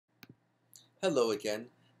Hello again.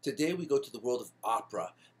 Today we go to the world of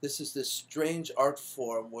opera. This is this strange art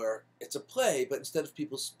form where it's a play, but instead of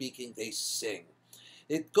people speaking, they sing.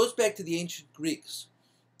 It goes back to the ancient Greeks.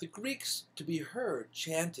 The Greeks, to be heard,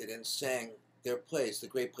 chanted and sang their plays. The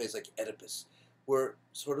great plays like Oedipus were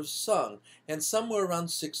sort of sung. And somewhere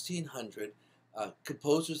around 1600,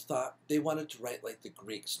 composers thought they wanted to write like the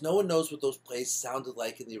Greeks. No one knows what those plays sounded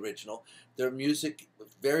like in the original. Their music,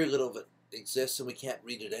 very little of it exists, and we can't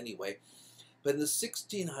read it anyway. But in the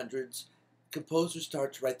 1600s, composers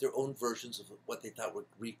started to write their own versions of what they thought were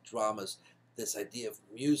Greek dramas, this idea of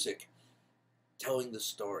music telling the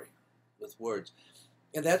story with words.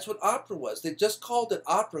 And that's what opera was. They just called it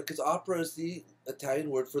opera because opera is the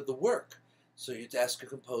Italian word for the work. So you'd ask a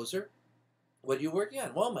composer, what are you working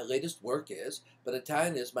on? Well, my latest work is, but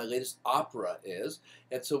Italian is, my latest opera is,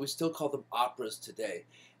 and so we still call them operas today.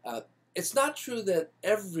 It's not true that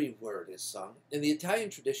every word is sung. In the Italian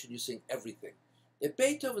tradition, you sing everything. At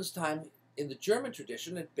Beethoven's time, in the German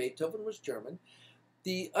tradition, and Beethoven was German,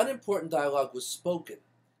 the unimportant dialogue was spoken,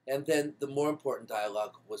 and then the more important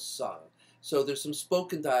dialogue was sung. So there's some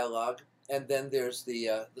spoken dialogue, and then there's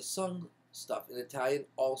the sung stuff. In Italian,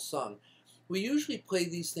 all sung. We usually play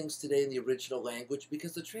these things today in the original language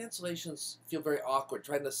because the translations feel very awkward,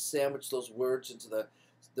 trying to sandwich those words into the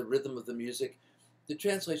rhythm of the music. The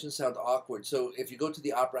translations sound awkward. So if you go to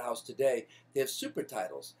the opera house today, they have super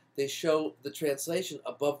titles. They show the translation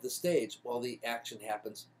above the stage while the action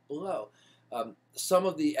happens below. Some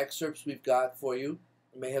of the excerpts we've got for you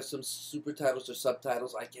may have some super titles or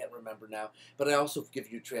subtitles. I can't remember now. But I also give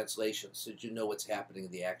you translations so that you know what's happening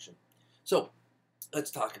in the action. So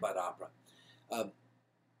let's talk about opera.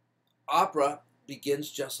 Opera begins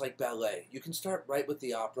just like ballet. You can start right with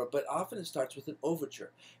the opera, but often it starts with an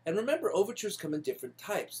overture. And remember, overtures come in different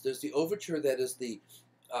types. There's the overture that is the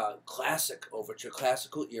classic overture,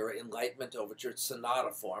 classical era, Enlightenment overture, it's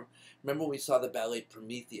sonata form. Remember when we saw the ballet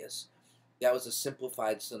Prometheus? That was a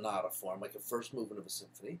simplified sonata form, like a first movement of a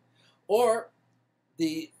symphony. Or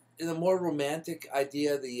in the more romantic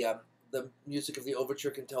idea, the music of the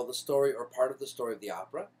overture can tell the story or part of the story of the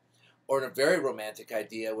opera. Or in a very romantic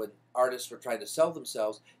idea, when artists were trying to sell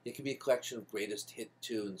themselves, it can be a collection of greatest hit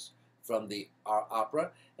tunes from the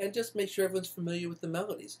opera, and just make sure everyone's familiar with the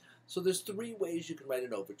melodies. So there's three ways you can write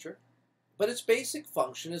an overture, but its basic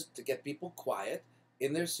function is to get people quiet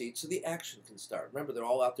in their seats so the action can start. Remember, they're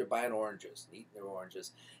all out there buying oranges, eating their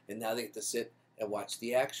oranges, and now they get to sit and watch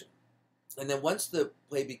the action. And then once the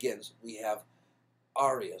play begins, we have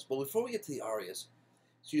arias. But before we get to the arias,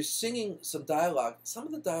 so you're singing some dialogue. Some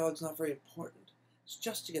of the dialogue's not very important. It's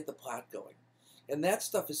just to get the plot going. And that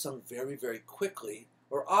stuff is sung very, very quickly,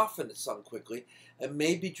 or often it's sung quickly. It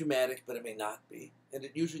may be dramatic, but it may not be. And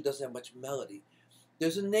it usually doesn't have much melody.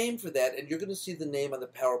 There's a name for that, and you're going to see the name on the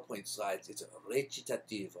PowerPoint slides. It's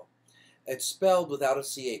recitativo. It's spelled without a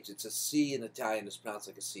CH. It's a C in Italian. It's pronounced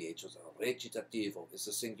like a CH. So recitativo is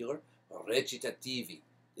the singular. Recitativi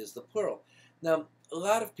is the plural. Now, a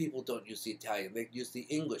lot of people don't use the Italian. They use the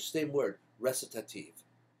English, same word, recitative.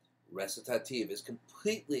 Recitative is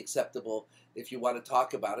completely acceptable if you want to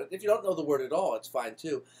talk about it. If you don't know the word at all, it's fine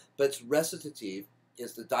too. But it's recitative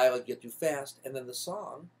is the dialogue you get through fast, and then the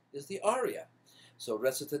song is the aria. So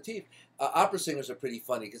recitative. Opera singers are pretty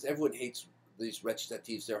funny because everyone hates these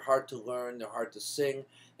recitatives. They're hard to learn, they're hard to sing,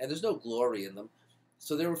 and there's no glory in them.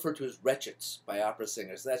 So they're referred to as wretchets by opera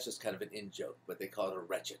singers. That's just kind of an in-joke, but they call it a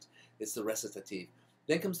wretchet. It's the recitative.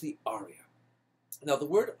 Then comes the aria. Now, the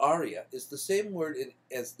word aria is the same word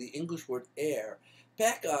as the English word air.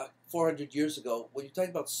 Back 400 years ago, when you talk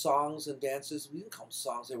about songs and dances, we didn't call them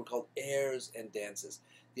songs. They were called airs and dances.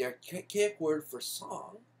 The archaic word for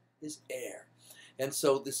song is air. And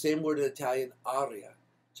so the same word in Italian, aria,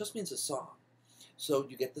 just means a song. So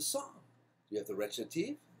you get the song. You have the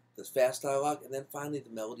recitative, the fast dialogue, and then finally the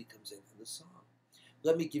melody comes in the song.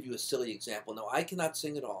 Let me give you a silly example. Now, I cannot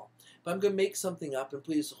sing at all, but I'm going to make something up, and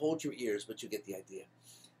please hold your ears, but you get the idea.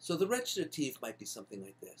 So the recitative might be something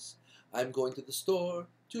like this. I'm going to the store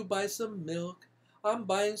to buy some milk. I'm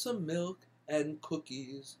buying some milk and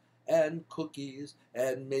cookies, and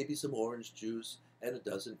maybe some orange juice, and a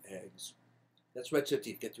dozen eggs. That's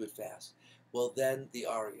recitative. Get to it fast. Well, then the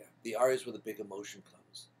aria. The aria is where the big emotion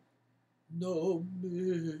comes. No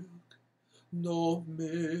milk, no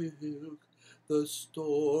milk. The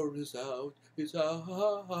store is out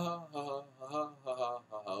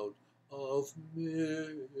of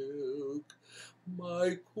milk.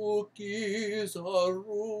 My cookies are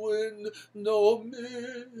ruined, no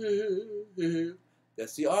milk.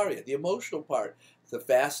 That's the aria, the emotional part. The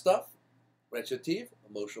fast stuff, recitative,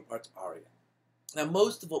 emotional part's aria. Now,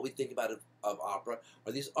 most of what we think about of opera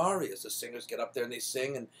are these arias. The singers get up there and they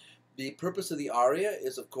sing, and the purpose of the aria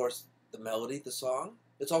is, of course, the melody, the song.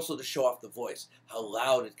 It's also to show off the voice, how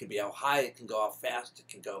loud it can be, how high it can go, how fast it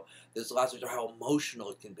can go. There's lots of how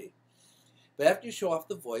emotional it can be. But after you show off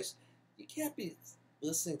the voice, you can't be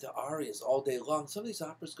listening to arias all day long. Some of these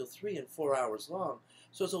operas go 3 and 4 hours long,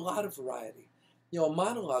 so it's a lot of variety. You know, a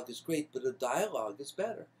monologue is great, but a dialogue is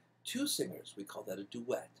better. 2 singers, we call that a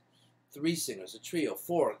duet. 3 singers, a trio.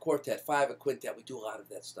 4, a quartet. 5, a quintet. We do a lot of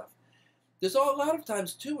that stuff. There's a lot of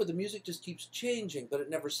times, too, where the music just keeps changing, but it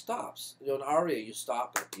never stops. You know, an aria, you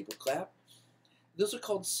stop and people clap. Those are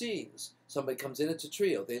called scenes. Somebody comes in, it's a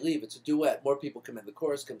trio. They leave, it's a duet. More people come in, the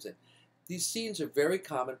chorus comes in. These scenes are very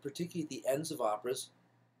common, particularly at the ends of operas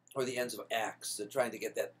or the ends of acts. They're trying to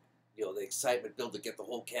get that, you know, the excitement build to get the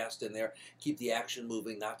whole cast in there, keep the action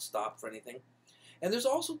moving, not stop for anything. And there's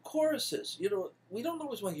also choruses. You know, we don't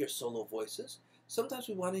always want to hear solo voices. Sometimes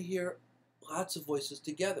we want to hear lots of voices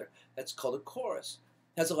together. That's called a chorus.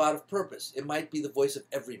 It has a lot of purpose. It might be the voice of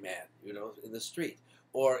every man, you know, in the street.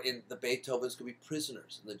 Or in the Beethovens could be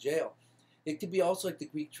prisoners in the jail. It could be also like the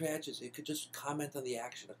Greek tragedies. It could just comment on the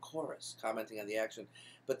action, a chorus, commenting on the action.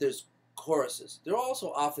 But there's choruses. There are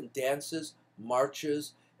also often dances,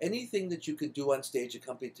 marches, anything that you can do on stage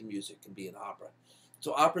accompanied to music can be an opera.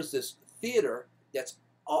 So opera is this theater that's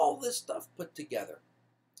all this stuff put together.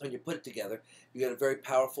 When you put it together, you get a very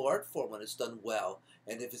powerful art form when it's done well,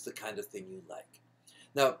 and if it's the kind of thing you like.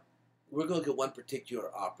 Now, we're going to look at one particular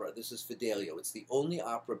opera. This is Fidelio. It's the only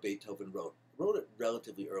opera Beethoven wrote. Wrote it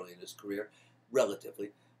relatively early in his career,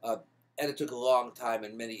 relatively, and it took a long time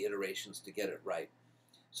and many iterations to get it right.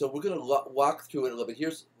 So we're going to walk through it a little bit.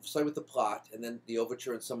 Here's start with the plot, and then the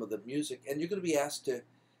overture and some of the music, and you're going to be asked to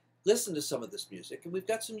listen to some of this music. And we've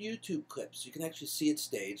got some YouTube clips. You can actually see it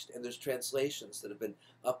staged, and there's translations that have been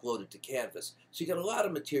uploaded to Canvas. So you got a lot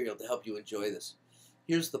of material to help you enjoy this.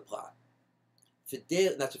 Here's the plot.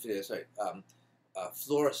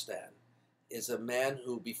 Florestan is a man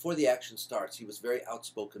who, before the action starts, he was very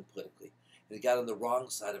outspoken politically. And he got on the wrong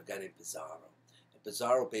side of a guy named Pizarro. And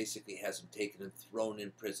Pizarro basically has him taken and thrown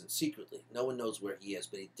in prison secretly. No one knows where he is,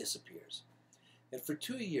 but he disappears. And for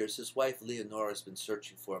 2 years, his wife Leonora has been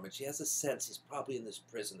searching for him, and she has a sense he's probably in this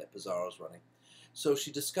prison that Pizarro's running. So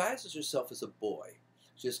she disguises herself as a boy.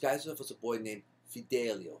 She disguises herself as a boy named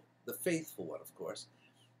Fidelio, the faithful one, of course.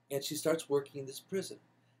 And she starts working in this prison.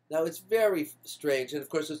 Now, it's very strange, and of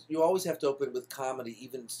course, you always have to open with comedy,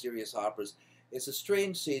 even in serious operas. It's a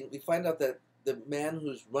strange scene. We find out that the man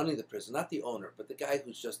who's running the prison, not the owner, but the guy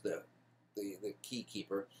who's just the key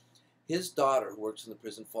keeper, his daughter, who works in the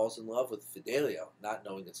prison, falls in love with Fidelio, not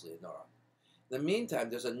knowing it's Leonora. In the meantime,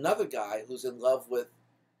 there's another guy who's in love with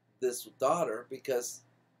this daughter because,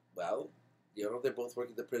 well, you know, they're both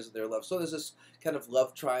working at the prison, they're in love. So there's this kind of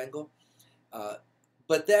love triangle.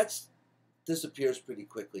 But that disappears pretty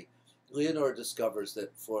quickly. Leonora discovers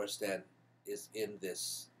that Florestan is in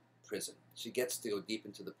this prison. She gets to go deep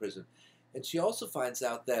into the prison. And she also finds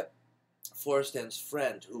out that Florestan's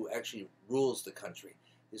friend, who actually rules the country,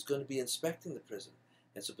 is going to be inspecting the prison.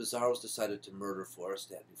 And so Pizarro's decided to murder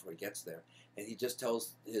Florestan before he gets there. And he just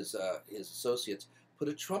tells his associates, put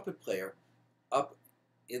a trumpet player up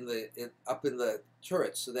in the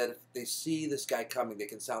turret so that if they see this guy coming, they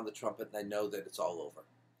can sound the trumpet and they know that it's all over.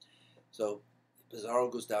 So Pizarro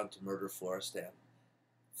goes down to murder Florestan.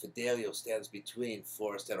 Fidelio stands between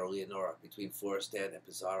Florestan, or Leonora, between Florestan and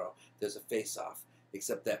Pizarro. There's a face-off,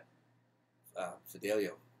 except that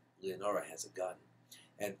Fidelio, Leonora, has a gun.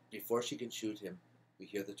 And before she can shoot him, we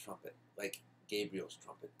hear the trumpet, like Gabriel's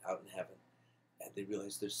trumpet out in heaven. And they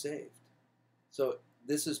realize they're saved. So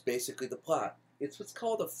this is basically the plot. It's what's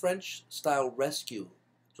called a French-style rescue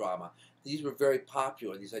drama. These were very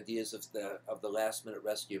popular, these ideas of the last-minute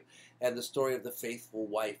rescue. And the story of the faithful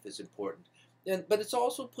wife is important. But it's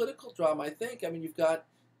also political drama, I think. I mean, you've got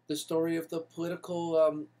the story of the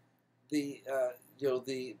political, the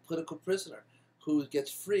political prisoner who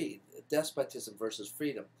gets freed, despotism versus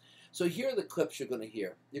freedom. So here are the clips you're going to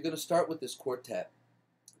hear. You're going to start with this quartet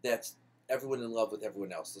that's everyone in love with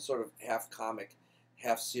everyone else, the sort of half-comic,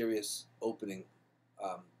 half-serious opening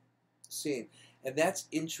scene. And that's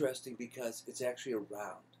interesting because it's actually a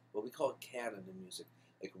round, what we call a canon in music,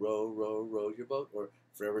 like Row, Row, Row Your Boat, or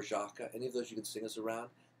Forever Jacques. Any of those you can sing as a round.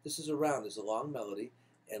 This is a round. There's a long melody,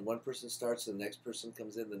 and one person starts, and the next person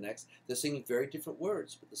comes in, the next. They're singing very different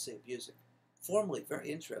words, but the same music. Formally,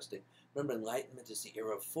 very interesting. Remember, Enlightenment is the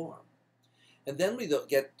era of form. And then we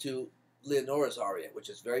get to Leonora's aria, which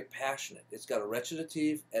is very passionate. It's got a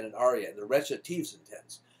recitative and an aria, and the recitative's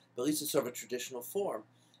intense. But at least it's sort of a traditional form,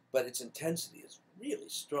 but its intensity is really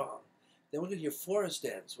strong. Then we're going to hear forest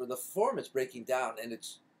ends, where the form is breaking down, and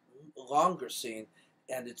it's a longer scene,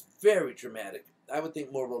 and it's very dramatic. I would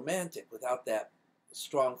think more romantic without that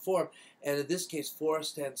strong form. And in this case,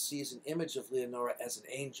 forest end sees an image of Leonora as an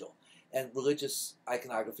angel. And religious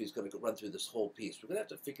iconography is going to run through this whole piece. We're going to have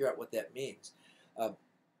to figure out what that means. Um,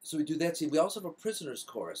 so we do that scene. We also have a prisoners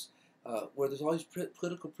chorus, where there's all these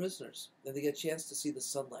political prisoners, and they get a chance to see the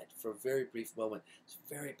sunlight for a very brief moment. It's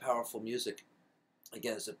very powerful music.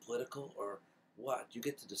 Again, is it political or what? You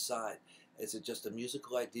get to decide. Is it just a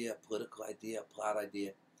musical idea, a political idea, a plot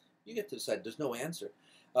idea? You get to decide. There's no answer.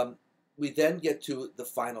 We then get to the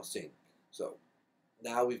final scene. So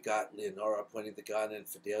now we've got Leonora pointing the gun and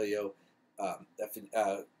Fidelio,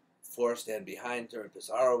 Forrest Ann behind her, and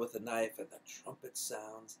Pizarro with a knife, and the trumpet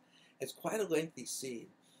sounds. It's quite a lengthy scene,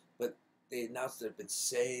 but they announce they've been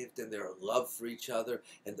saved and their love for each other,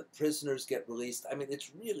 and the prisoners get released. I mean,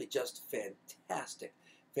 it's really just fantastic,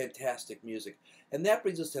 fantastic music. And that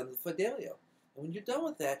brings us down to Fidelio. And when you're done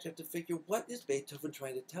with that, you have to figure, what is Beethoven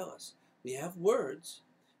trying to tell us? We have words,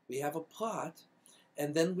 we have a plot,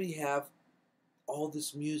 and then we have all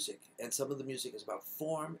this music. And some of the music is about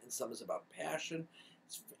form, and some is about passion.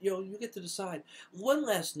 You get to decide. One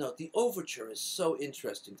last note, the overture is so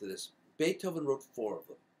interesting to this. Beethoven wrote 4 of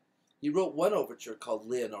them. He wrote one overture called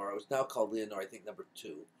Leonora. It was now called Leonora, I think, number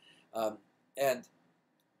 2. And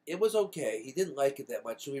it was okay. He didn't like it that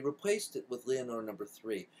much, so he replaced it with Leonora number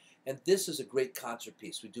 3. And this is a great concert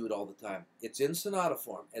piece. We do it all the time. It's in sonata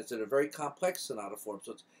form. It's in a very complex sonata form,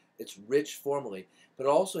 so it's rich formally, but it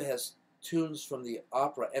also has tunes from the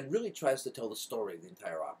opera and really tries to tell the story of the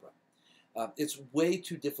entire opera. It's way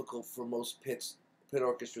too difficult for most pit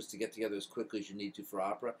orchestras to get together as quickly as you need to for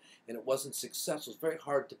opera, and it wasn't successful. It's very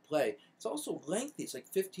hard to play. It's also lengthy. It's like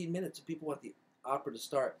 15 minutes, and people want the opera to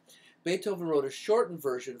start. Beethoven wrote a shortened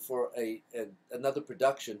version for another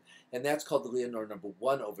production, and that's called the Leonora number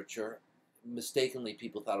 1 overture. Mistakenly,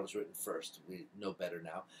 people thought it was written first. We know better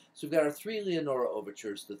now. So we've got our 3 Leonora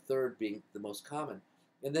overtures, the third being the most common.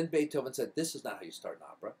 And then Beethoven said, this is not how you start an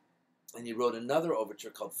opera. And he wrote another overture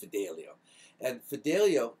called Fidelio. And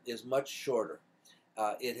Fidelio is much shorter.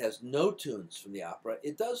 It has no tunes from the opera.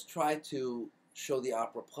 It does try to show the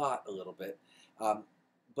opera plot a little bit,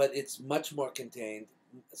 but it's much more contained.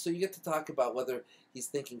 So you get to talk about whether he's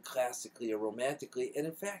thinking classically or romantically, and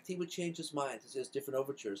in fact, he would change his mind. He has different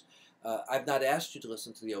overtures. I've not asked you to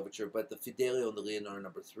listen to the overture, but the Fidelio and the Leonora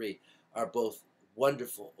number 3 are both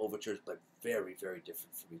wonderful overtures, but very, very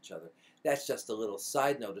different from each other. That's just a little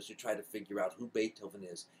side note as you try to figure out who Beethoven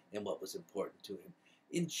is and what was important to him.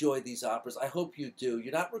 Enjoy these operas. I hope you do.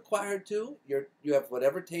 You're not required to. You have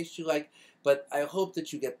whatever taste you like, but I hope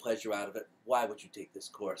that you get pleasure out of it. Why would you take this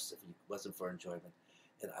course if it wasn't for enjoyment?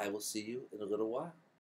 And I will see you in a little while.